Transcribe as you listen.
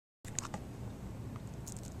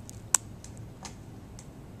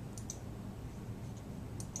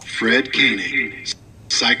Fred Koenig,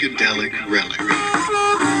 Psychedelic Relic.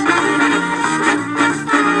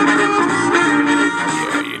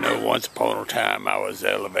 Yeah, you know, once upon a time I was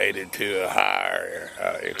elevated to a higher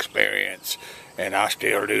experience, and I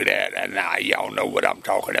still do that. And now y'all know what I'm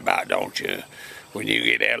talking about, don't you? When you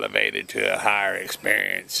get elevated to a higher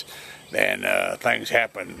experience, then things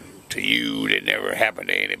happen to you that never happened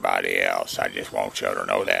to anybody else. I just want you to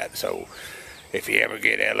know that. So if you ever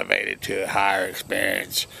get elevated to a higher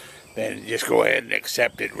experience, then just go ahead and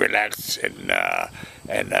accept it, relax, and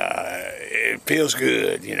it feels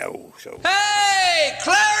good, you know. So hey,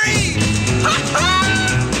 Clary!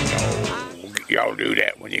 Y'all do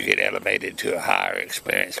that when you get elevated to a higher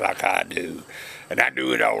experience like I do. And I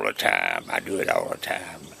do it all the time. I do it all the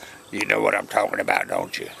time. You know what I'm talking about,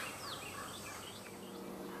 don't you?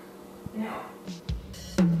 Yeah.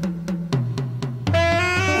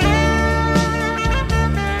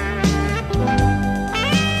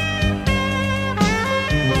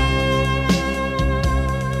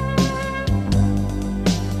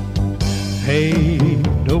 Pay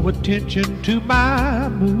no attention to my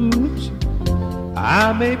moods.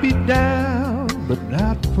 I may be down, but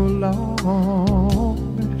not for long.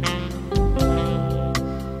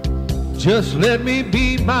 Just let me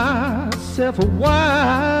be myself a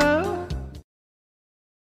while.